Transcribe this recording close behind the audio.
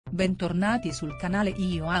bentornati sul canale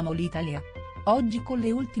Io Amo l'Italia. Oggi con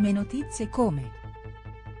le ultime notizie come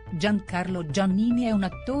Giancarlo Giannini è un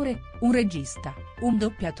attore, un regista, un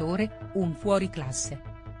doppiatore, un fuoriclasse.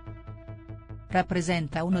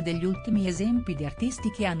 Rappresenta uno degli ultimi esempi di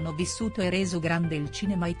artisti che hanno vissuto e reso grande il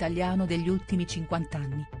cinema italiano degli ultimi 50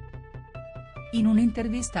 anni. In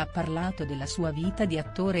un'intervista ha parlato della sua vita di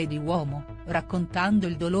attore e di uomo, raccontando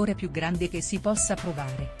il dolore più grande che si possa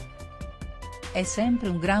provare. È sempre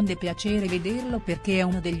un grande piacere vederlo perché è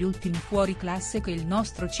uno degli ultimi fuoriclasse che il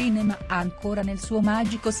nostro cinema ha ancora nel suo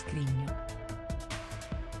magico scrigno.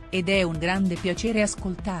 Ed è un grande piacere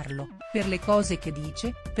ascoltarlo, per le cose che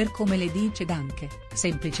dice, per come le dice ed anche,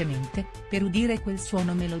 semplicemente, per udire quel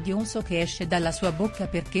suono melodioso che esce dalla sua bocca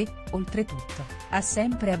perché, oltretutto, ha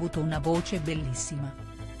sempre avuto una voce bellissima.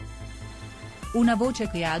 Una voce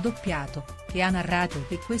che ha doppiato, che ha narrato e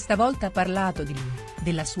che questa volta ha parlato di lui,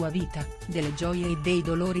 della sua vita, delle gioie e dei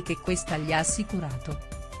dolori che questa gli ha assicurato.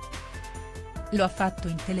 Lo ha fatto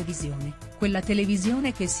in televisione, quella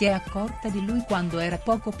televisione che si è accorta di lui quando era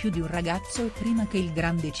poco più di un ragazzo e prima che il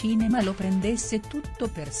grande cinema lo prendesse tutto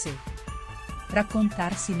per sé.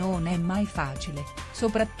 Raccontarsi non è mai facile,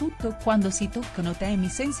 soprattutto quando si toccano temi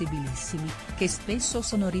sensibilissimi, che spesso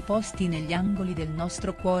sono riposti negli angoli del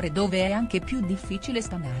nostro cuore dove è anche più difficile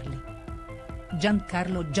stanarli.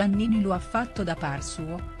 Giancarlo Giannini lo ha fatto da par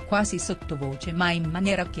suo, quasi sottovoce ma in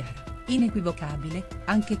maniera chiara, inequivocabile,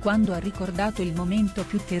 anche quando ha ricordato il momento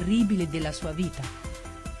più terribile della sua vita.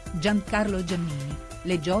 Giancarlo Giannini,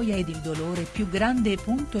 le gioie ed il dolore più grande. Il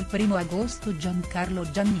 1° agosto Giancarlo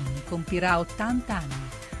Giannini compirà 80 anni.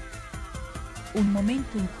 Un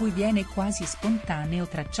momento in cui viene quasi spontaneo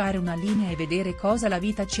tracciare una linea e vedere cosa la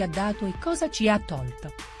vita ci ha dato e cosa ci ha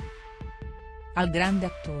tolto. Al grande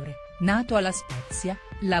attore, nato alla Spezia,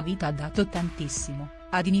 la vita ha dato tantissimo,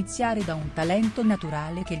 ad iniziare da un talento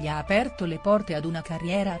naturale che gli ha aperto le porte ad una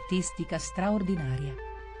carriera artistica straordinaria.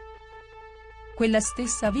 Quella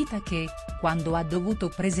stessa vita che, quando ha dovuto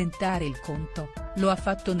presentare il conto, lo ha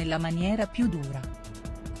fatto nella maniera più dura.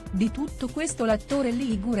 Di tutto questo l'attore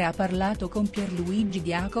ligure ha parlato con Pierluigi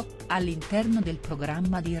Diaco, all'interno del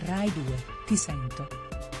programma di Rai 2, Ti sento.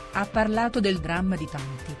 Ha parlato del dramma di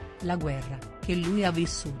tanti, la guerra, che lui ha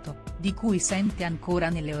vissuto, di cui sente ancora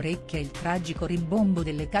nelle orecchie il tragico rimbombo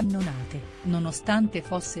delle cannonate, nonostante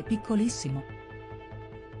fosse piccolissimo.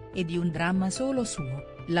 E di un dramma solo suo,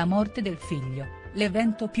 la morte del figlio,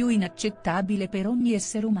 l'evento più inaccettabile per ogni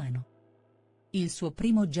essere umano. Il suo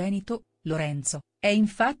primogenito, Lorenzo, è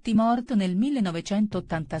infatti morto nel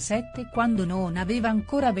 1987 quando non aveva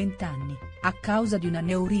ancora 20 anni, a causa di un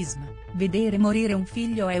aneurisma. Vedere morire un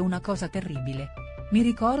figlio è una cosa terribile. Mi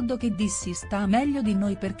ricordo che dissi sta meglio di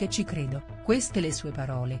noi perché ci credo, queste le sue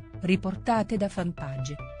parole, riportate da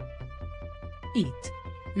Fanpage. It.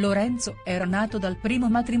 Lorenzo era nato dal primo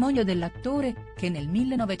matrimonio dell'attore, che nel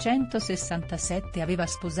 1967 aveva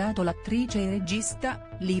sposato l'attrice e regista,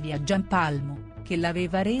 Livia Giampalmo, che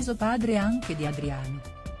l'aveva reso padre anche di Adriano.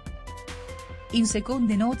 In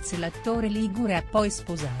seconde nozze l'attore ligure ha poi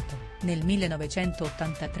sposato, nel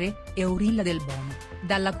 1983, Eurilla Del Bono,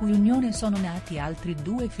 dalla cui unione sono nati altri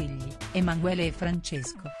 2 figli, Emanuele e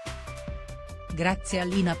Francesco. Grazie a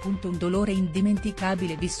Lina. Un dolore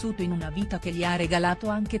indimenticabile vissuto in una vita che gli ha regalato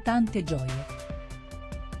anche tante gioie.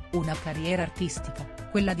 Una carriera artistica,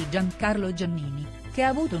 quella di Giancarlo Giannini, che ha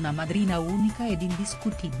avuto una madrina unica ed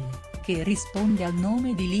indiscutibile, che risponde al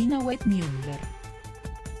nome di Lina Wettmuller.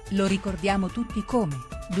 Lo ricordiamo tutti come,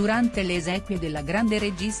 durante le esequie della grande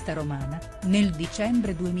regista romana, nel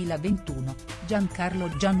dicembre 2021,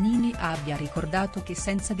 Giancarlo Giannini abbia ricordato che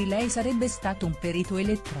senza di lei sarebbe stato un perito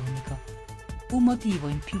elettronico. Un motivo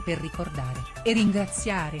in più per ricordare, e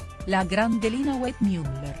ringraziare, la grande Lina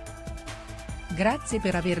Wettmuller. Grazie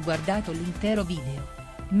per aver guardato l'intero video.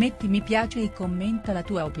 Metti mi piace e commenta la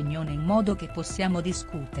tua opinione in modo che possiamo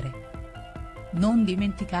discutere. Non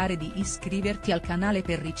dimenticare di iscriverti al canale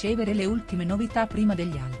per ricevere le ultime novità prima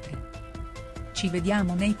degli altri. Ci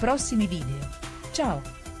vediamo nei prossimi video.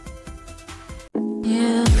 Ciao!